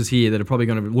 horses here that are probably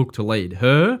going to look to lead.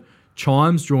 Her,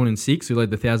 Chimes, drawn in 6, who led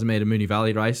the 1,000-metre Moonee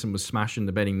Valley race and was smashing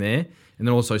the betting there. And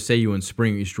then also See You in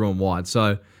Spring, who's drawn wide.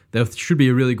 So there should be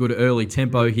a really good early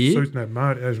tempo here. Suits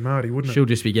Marty, wouldn't it? She'll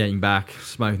just be getting back,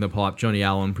 smoking the pipe. Johnny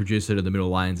Allen, producer to the middle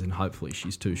lanes, and hopefully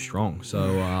she's too strong.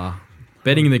 So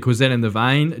betting in the Quizette and the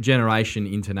Vein, Generation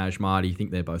into Naj Marty, I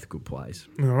think they're both good plays.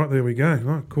 All right, there we go.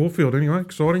 Right, Caulfield anyway,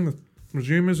 exciting. The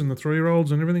resumers and the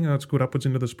 3-year-olds and everything. It's good upwards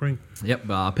into the spring. Yep,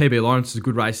 PB Lawrence is a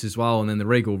good race as well. And then the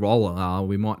Regal Roller,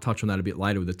 we might touch on that a bit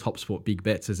later with the Top Sport Big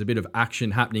Bets. There's a bit of action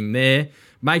happening there.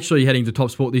 Make sure you're heading to Top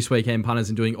Sport this weekend, punters,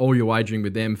 and doing all your wagering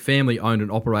with them. Family owned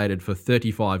and operated for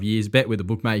 35 years. Bet with a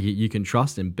bookmaker you can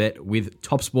trust and bet with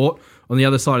Top Sport. On the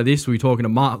other side of this, we're talking to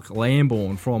Mark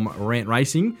Lambourne from Rant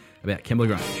Racing about Kembla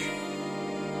Grange.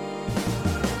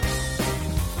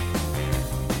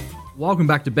 Welcome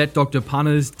back to Bet Doctor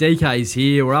Punters. DK's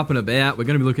here. We're up and about. We're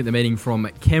going to be looking at the meeting from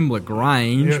Kembla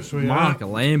Grange. Yes, we Mark are.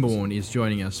 Lambourne is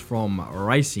joining us from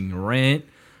Racing Rant.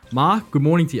 Mark, good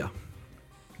morning to you.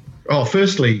 Oh,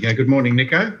 firstly, good morning,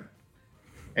 Nico.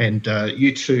 And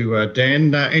you too,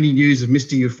 Dan. Any news of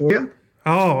Mr. Euphoria?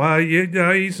 Oh,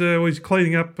 he's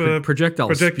cleaning up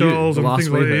projectiles and things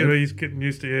like that. He's getting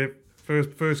used to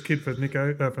first kid for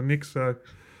Nick. So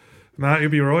no, he'll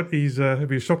be all right. He'll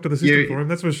be a shock to the system for him,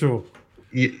 that's for sure.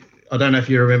 I don't know if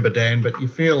you remember, Dan, but you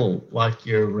feel like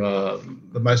you're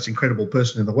the most incredible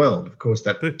person in the world. Of course,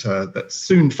 that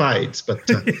soon fades, but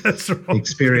that's right.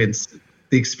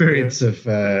 the experience of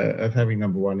having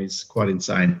number one is quite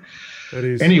insane. That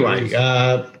is. Anyway,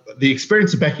 the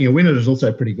experience of backing a winner is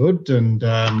also pretty good, and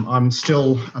I'm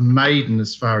still a maiden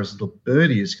as far as Little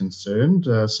Birdie is concerned.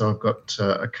 So I've got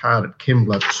a card at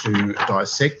Kembla to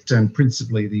dissect, and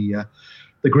principally the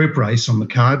group race on the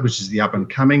card, which is the up and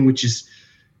coming, which is,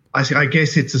 I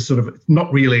guess it's a sort of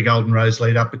not really a Golden Rose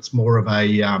lead up. It's more of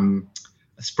a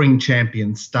spring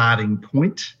champion starting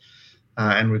point.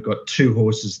 And we've got 2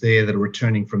 horses there that are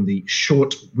returning from the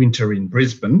short winter in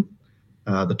Brisbane.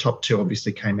 The top 2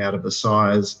 obviously came out of the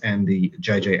Sires and the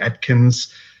JJ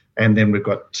Atkins. And then we've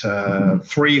got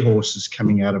 3 horses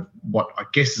coming out of what I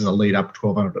guess is a lead up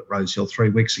 1,200 at Rosehill 3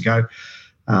 weeks ago,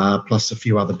 plus a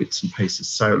few other bits and pieces.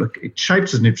 So, look, it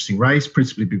shapes as an interesting race,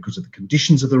 principally because of the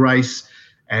conditions of the race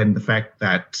and the fact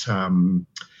that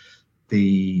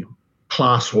the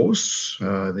class horse,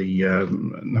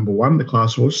 number 1, the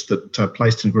class horse that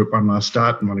placed in Group 1 last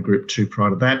start and won a Group 2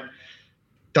 prior to that,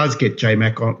 does get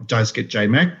J-Mac,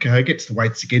 gets the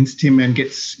weights against him and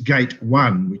gets gate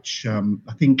 1, which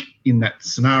I think in that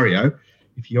scenario,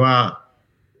 if you are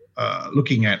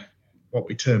looking at what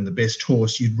we term the best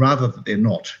horse, you'd rather that they're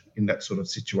not in that sort of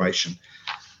situation.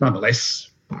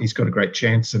 Nonetheless, he's got a great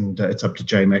chance, and it's up to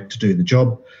J-Mac to do the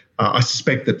job. I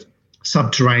suspect that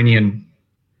Subterranean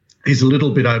is a little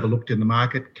bit overlooked in the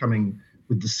market, coming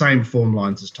with the same form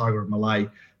lines as Tiger of Malay,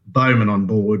 Bowman on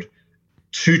board,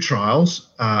 2 trials,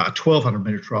 a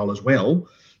 1,200-metre trial as well.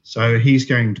 So he's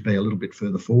going to be a little bit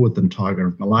further forward than Tiger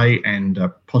of Malay and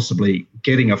possibly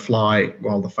getting a fly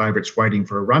while the favourite's waiting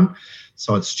for a run.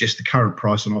 So it's just the current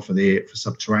price on offer there for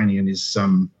Subterranean is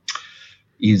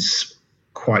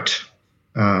quite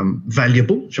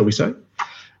valuable, shall we say.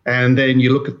 And then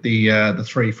you look at the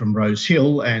 3 from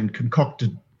Rosehill and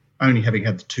concocted, only having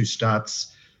had the 2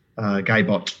 starts,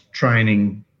 Gaybot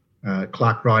training,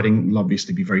 Clark riding will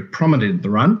obviously be very prominent in the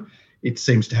run. It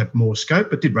seems to have more scope,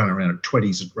 but did run around at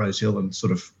 20s at Rosehill and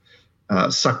sort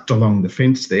of sucked along the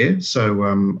fence there. So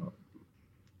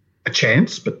a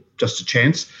chance, but just a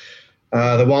chance.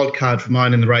 The wild card for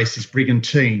mine in the race is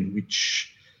Brigantine,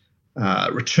 which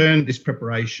returned this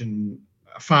preparation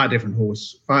a far different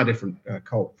horse, far different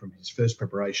colt from his first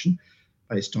preparation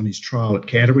based on his trial at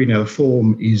Canterbury. Now, the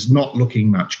form is not looking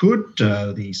much good.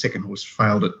 The second horse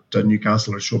failed at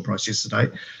Newcastle at a short price yesterday,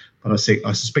 but I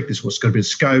suspect this horse got a bit of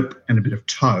scope and a bit of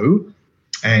toe,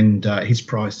 and his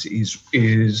price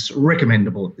is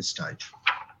recommendable at this stage.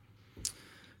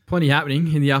 Plenty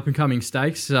happening in the up-and-coming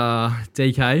stakes.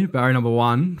 DK, barrier number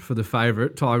 1 for the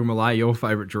favourite, Tiger Malay, your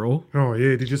favourite draw. Oh,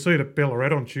 yeah. Did you see it at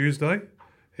Ballarat on Tuesday?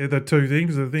 Yeah, the two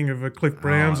things, the thing of Cliff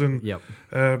Browns and yep.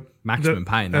 Maximum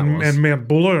Pain, that was. And Mount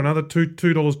Buller, another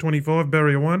 $2.25,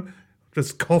 barrier 1.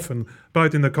 Just coffin,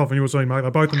 both in the coffin. You were saying, mate,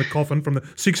 they're both in the coffin from the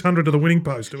 600 to the winning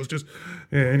post. It was just,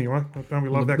 anyway, don't we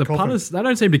love that coffin? The punters, they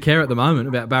don't seem to care at the moment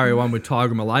about barrier 1 with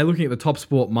Tiger Malay. Looking at the top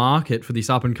sport market for this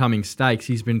up-and-coming stakes,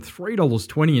 he's been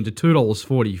 $3.20 into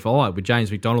 $2.45 with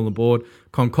James McDonald on board.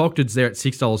 Concocted's there at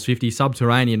 $6.50.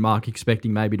 Subterranean Mark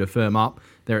expecting maybe to firm up.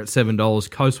 They're at $7.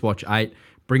 Coastwatch $8.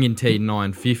 Bring in T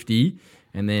 $9.50.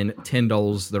 And then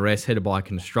 $10 the rest, headed by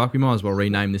Construct. We might as well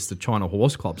rename this the China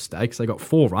Horse Club Stakes. They got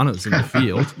 4 runners in the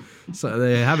field, so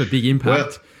they have a big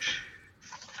impact. Well,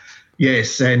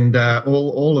 yes, and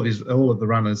all of the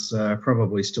runners are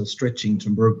probably still stretching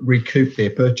to recoup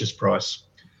their purchase price.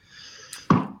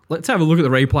 Let's have a look at the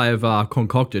replay of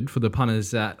Concocted for the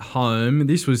punters at home.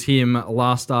 This was him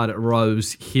last start at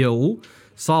Rose Hill.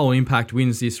 Solo Impact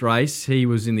wins this race. He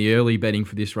was in the early betting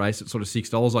for this race at sort of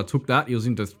 $6. I took that. He was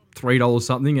into $3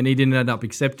 something, and he didn't end up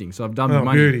accepting. So I've done the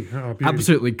money. Beauty.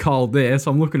 Absolutely cold there.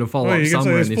 So I'm looking to follow up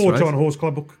somewhere in this race. There's 4 China Horse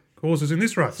Club horses in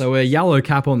this race. So we're yellow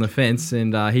cap on the fence,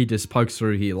 and he just pokes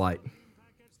through here late.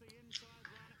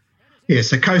 Yeah,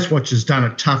 so Coastwatch has done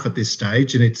it tough at this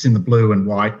stage, and it's in the blue and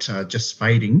white, just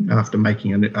fading after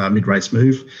making a mid-race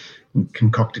move. And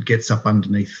Concocted gets up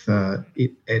underneath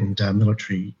it, and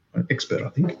Military Expert, I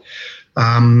think.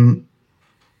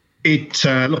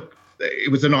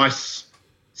 It was a nice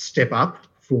step up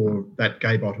for that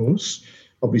Gaybot horse.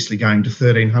 Obviously, going to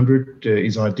 1,300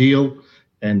 is ideal,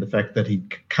 and the fact that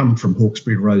he'd come from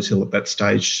Hawkesbury to Rose Hill at that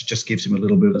stage just gives him a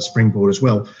little bit of a springboard as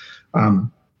well.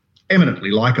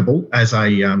 Eminently likeable as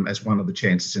one of the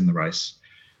chances in the race.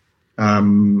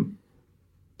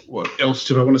 What else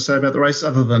did I want to say about the race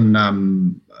other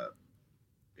than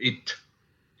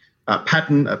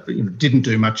Patton didn't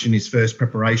do much in his first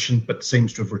preparation, but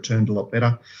seems to have returned a lot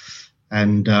better.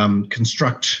 And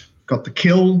Construct got the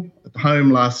kill at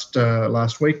home last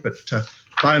week, but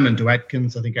Bowman to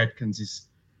Atkins. I think Atkins is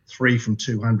 3 from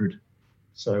 200,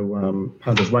 so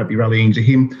punters won't be rallying to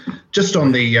him. Just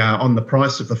on the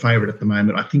price of the favourite at the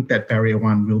moment, I think that barrier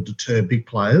 1 will deter big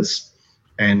players,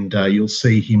 and you'll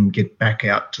see him get back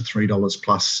out to $3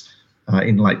 plus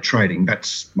in late trading.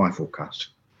 That's my forecast.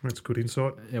 That's good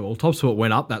insight. Yeah, well, TopSport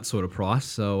went up that sort of price,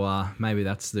 so maybe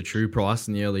that's the true price,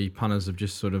 and the early punters have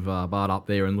just sort of barred up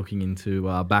there and looking into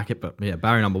back it. But yeah,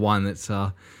 barrier number 1, it's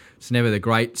never the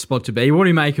great spot to be. What do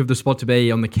you make of the spot to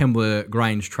be on the Kembla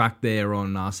Grange track there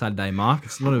on Saturday, Mark?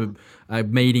 It's not a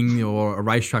meeting or a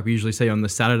racetrack we usually see on the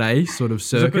Saturday sort of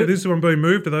circuit. This one being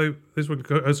moved? This one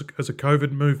as a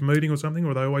COVID move meeting or something,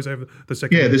 or they always have the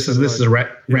second? Yeah, this is a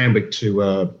Randwick to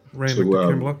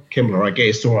Kembla, I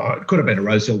guess, or it could have been a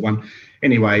Rose Hill one.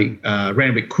 Anyway,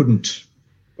 Randwick couldn't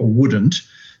or wouldn't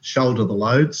shoulder the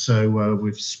load, so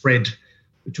we've spread.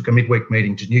 We took a midweek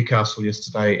meeting to Newcastle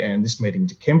yesterday and this meeting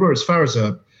to Kembla. As far as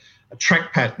a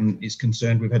track pattern is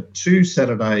concerned, we've had 2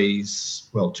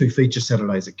 feature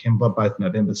Saturdays at Kembla, both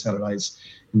November Saturdays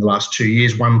in the last 2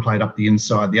 years. One played up the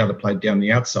inside, the other played down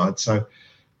the outside. So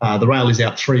the rail is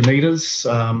out 3 metres.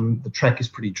 The track is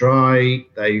pretty dry.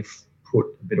 They've put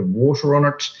a bit of water on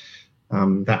it.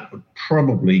 That would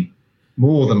probably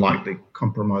more than likely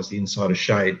compromise the inside of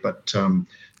shade, but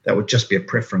that would just be a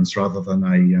preference rather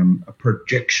than a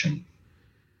projection.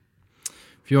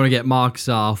 If you want to get Mark's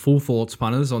full thoughts,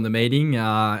 punters, on the meeting,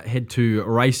 head to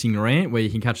Racing Rant, where you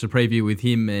can catch the preview with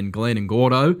him and Glenn and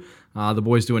Gordo. The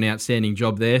boys do an outstanding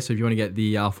job there. So if you want to get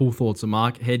the full thoughts of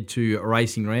Mark, head to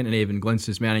Racing Rant, and even Glenn's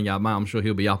just mounting yard, mate. I'm sure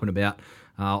he'll be up and about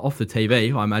off the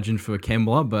TV, I imagine, for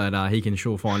Kembla, but he can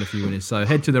sure find a few winners. So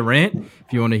head to the Rant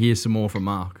if you want to hear some more from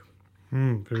Mark.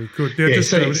 Very good.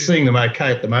 Seeing them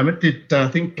okay at the moment. I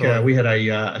think we had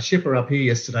a shipper up here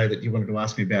yesterday that you wanted to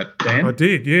ask me about, Dan? I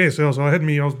did, yes. I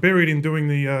was buried in doing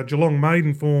the Geelong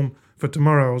maiden form for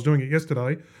tomorrow. I was doing it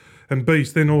yesterday. And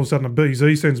then all of a sudden a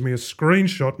BZ sends me a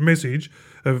screenshot message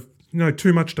of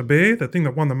too much to bear. The thing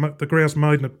that won the Grouse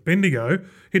Maiden at Bendigo,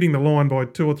 hitting the line by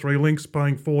 2 or 3 lengths,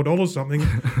 paying $4 something,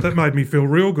 that made me feel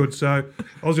real good. So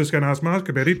I was just going to ask Mark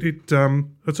about it.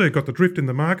 I'd say it got the drift in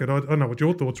the market. I don't know what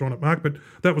your thoughts are on it, Mark, but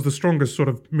that was the strongest sort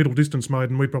of middle distance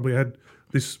maiden we probably had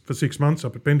this for 6 months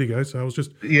up at Bendigo. So it was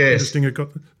just interesting it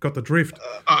got the drift.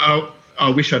 I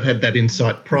wish I'd had that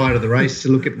insight prior to the race.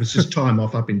 Look, it was just time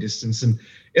off up in distance. And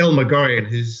El Magorian,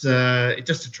 who's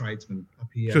just a tradesman up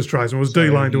here. Just tradesman. Was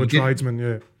D-Lane to a tradesman,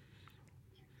 yeah.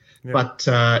 But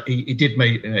he did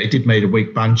meet a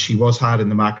weak bunch. He was hard in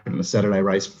the market in the Saturday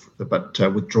race, but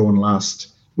withdrawn last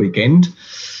weekend.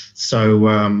 So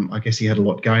I guess he had a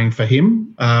lot going for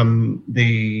him.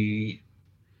 The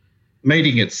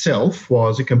meeting itself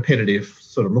was a competitive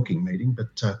sort of looking meeting,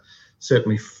 but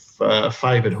certainly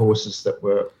favoured horses that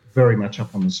were very much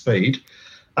up on the speed.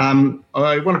 I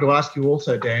wanted to ask you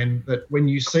also, Dan, that when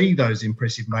you see those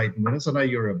impressive maiden winners, I know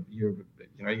you're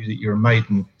a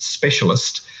maiden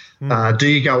specialist. Do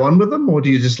you go on with them, or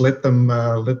do you just let them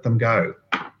go?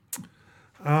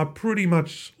 Pretty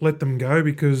much let them go,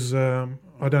 because I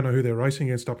don't know who they're racing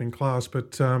against up in class,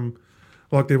 but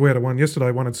like we had one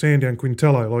yesterday, one at Sandown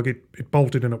Quintello, like it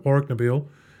bolted in at Warwicknabeal,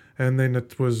 and then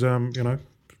it was 2-1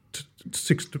 or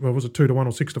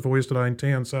 6-4 yesterday in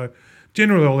town. So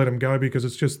generally I'll let them go, because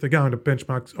it's just they're going to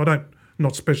benchmarks.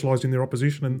 Not specialised in their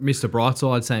opposition. And Mr.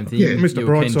 Brightside, same thing. Yeah, Mr.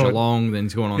 Brightside. Ken Geelong, then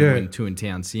he's gone on to win 2 in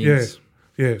town since.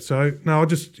 Yeah. So no, I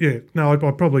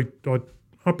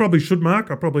probably should, Mark.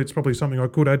 It's probably something I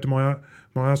could add to my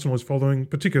arsenal is following,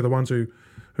 particularly the ones who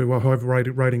have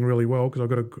rating really well, because I've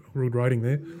got a good rating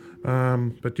there.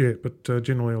 But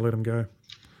generally I'll let them go.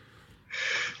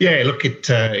 Yeah, look, it's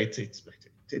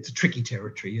a tricky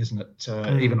territory, isn't it?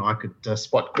 Even I could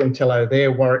spot Quintello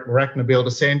there. Warwicknabeal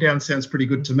to Sandown sounds pretty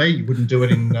good to me. You wouldn't do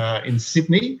it in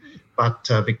Sydney, but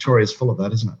Victoria's full of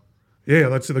that, isn't it? Yeah,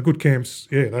 that's the good camps.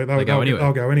 Yeah, they'll go anywhere.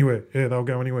 They'll go anywhere. Yeah, they'll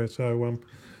go anywhere. So,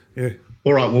 yeah.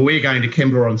 All right, well, we're going to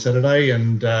Kembla on Saturday,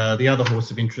 and the other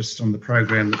horse of interest on the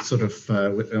program that's sort of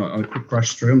on a quick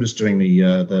brush through, I'm just doing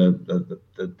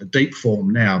the deep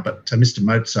form now, but Mr.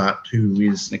 Mozart, who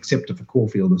is an acceptor for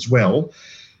Caulfield as well,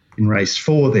 in race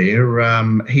 4 there,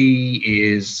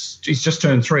 he's just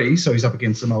turned 3, so he's up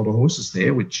against some older horses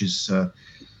there, which is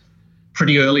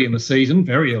pretty early in the season,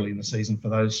 very early in the season for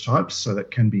those types, so that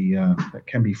can be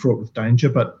fraught with danger.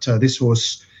 But this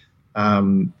horse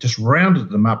just rounded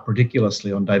them up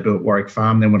ridiculously on debut at Warwick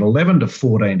Farm, then went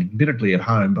 11-14, admittedly at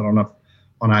home, but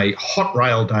on a hot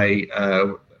rail day,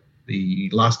 the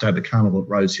last day of the carnival at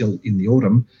Rose Hill in the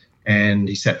autumn, and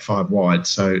he sat 5 wide.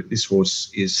 So this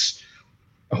horse is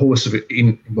a horse of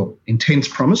intense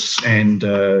promise, and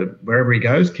wherever he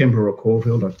goes, Kembla or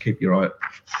Caulfield, I'd keep your eye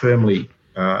firmly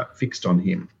fixed on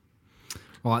him.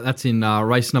 All right, that's in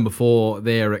race number 4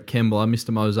 there at Kembla. Mr.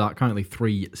 Mozart currently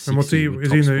 360. And what's he?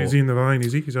 Is he in the vein?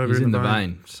 Is he? He's over in the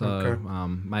vein. So okay.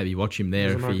 Maybe watch him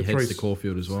there if he heads to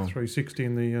Caulfield as well. 360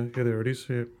 in the there it is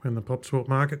in the pop sport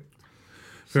market.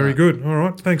 Very good. All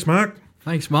right, thanks, Mark.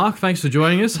 Thanks, Mark. Thanks for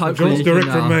joining us. Hopefully, John's direct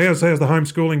from me. How's the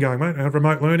homeschooling going, mate?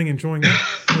 Remote learning, enjoying that?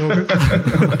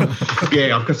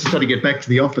 Yeah, I've just got to get back to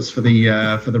the office for the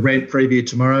rant preview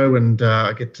tomorrow, and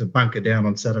I get to bunker down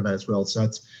on Saturday as well. So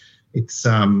it's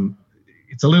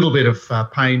a little bit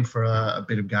of pain for a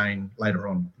bit of gain later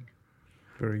on.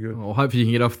 Very good. Well, hopefully you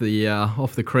can get off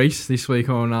the crease this week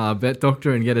on Bet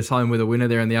Doctor and get us home with a winner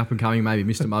there in the up and coming. Maybe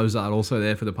Mr. Mozart also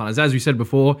there for the punters. As we said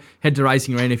before, head to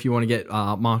Racing Arena if you want to get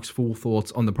Mark's full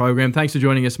thoughts on the program. Thanks for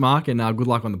joining us, Mark, and good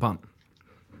luck on the punt.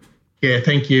 Yeah,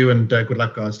 thank you, and good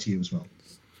luck, guys, to you as well.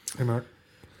 Hey, Mark.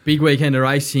 Big weekend of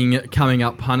racing coming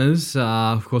up, punters.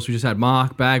 Of course, we just had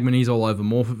Mark Bagman. He's all over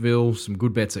Morphettville. Some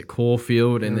good bets at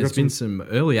Caulfield. And there's been some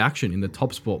early action in the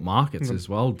top sport markets as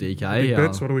well, DK. Big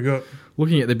bets, what do we got?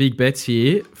 Looking at the big bets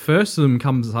here, first of them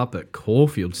comes up at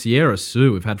Caulfield. Sierra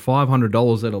Sue. We've had $500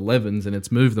 at 11s, and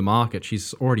it's moved the market.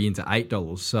 She's already into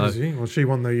 $8. So is he? Well, she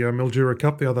won the Mildura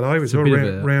Cup the other day. We sort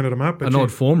of rounded them up. An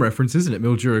odd form reference, isn't it?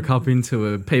 Mildura Cup into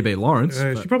a PB Lawrence.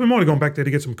 She probably might have gone back there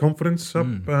to get some confidence up.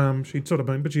 She'd sort of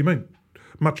been, but she'd been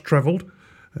much travelled.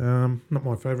 Not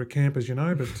my favourite camp, as you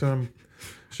know, but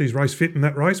she's race fit in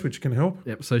that race, which can help.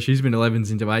 Yep, so she's been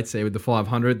 11s into 8s there with the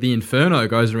 500. The Inferno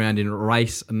goes around in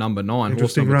race number 9.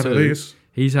 Interesting run of this.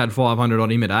 He's had 500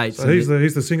 on him at 8. So he's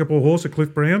the Singapore horse at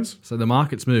Cliff Brown's. So the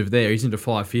market's moved there. He's into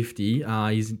 550.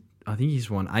 I think he's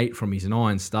won 8 from his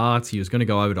 9 starts. He was going to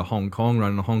go over to Hong Kong,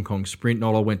 running a Hong Kong sprint.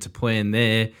 Not all went to plan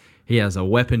there. He has a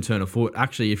weapon turn of foot.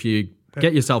 Actually, if you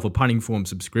get yourself a punting form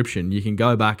subscription. You can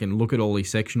go back and look at all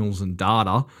these sectionals and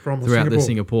data From throughout Singapore.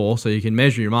 Singapore, so you can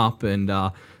measure him up, and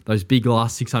those big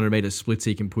last 600 metre splits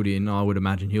he can put in, I would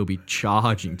imagine he'll be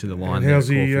charging to the line. And there how's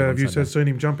at he? Caulfield on Have you Saturday. seen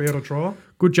him jump out of trial?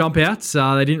 Good jump outs.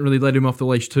 They didn't really let him off the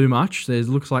leash too much.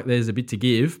 Looks like there's a bit to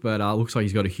give, but looks like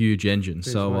he's got a huge engine.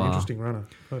 He's So an interesting runner.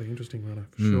 Bloody interesting runner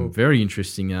for sure. very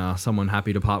interesting. Someone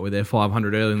happy to part with their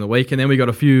 500 early in the week. And then we got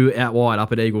a few out wide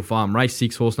up at Eagle Farm. Race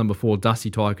 6, horse number 4, Dusty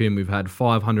Tycoon. We've had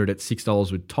 500 at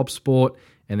 $6 with Top Sport.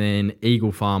 And then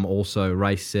Eagle Farm also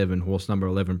race 7, horse number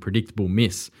 11, Predictable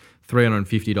Miss.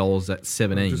 $350 at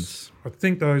 17s. I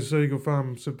think those Eagle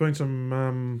Farms have been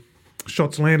some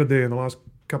shots landed there in the last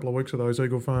couple of weeks of those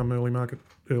Eagle Farm early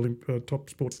Top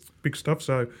Sport big stuff.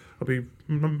 So I'll be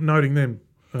noting them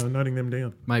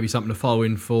down. Maybe something to follow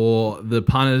in for the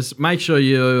punters. Make sure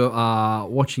you are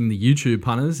watching the YouTube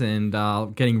punters and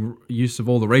getting use of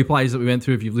all the replays that we went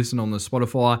through. If you've listened on the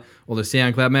Spotify or the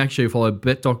SoundCloud, make sure you follow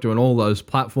Bet Doctor on all those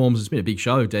platforms. It's been a big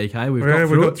show, DK. We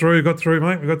got through,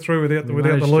 mate. We got through without the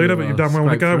leader, but you've done well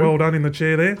to go. Well done in the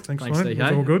chair there. Thanks mate. DK.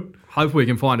 It's all good. Hopefully we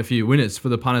can find a few winners for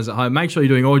the punters at home. Make sure you're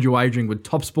doing all your wagering with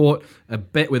Top Sport, a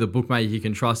bet with a bookmaker you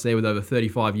can trust there with over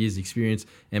 35 years experience,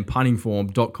 and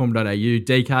puntingform.com.au.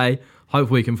 DK,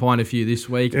 hopefully we can find a few this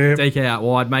week. Yep. DK out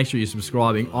wide, make sure you're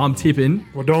subscribing. I'm tipping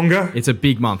Wodonga. it's a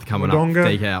big month coming up.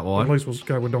 DK out wide. At least we'll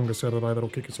go Wodonga Saturday. That'll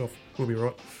kick us off. We'll be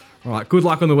right. All right, good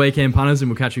luck on the weekend, punters, and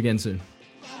we'll catch you again soon.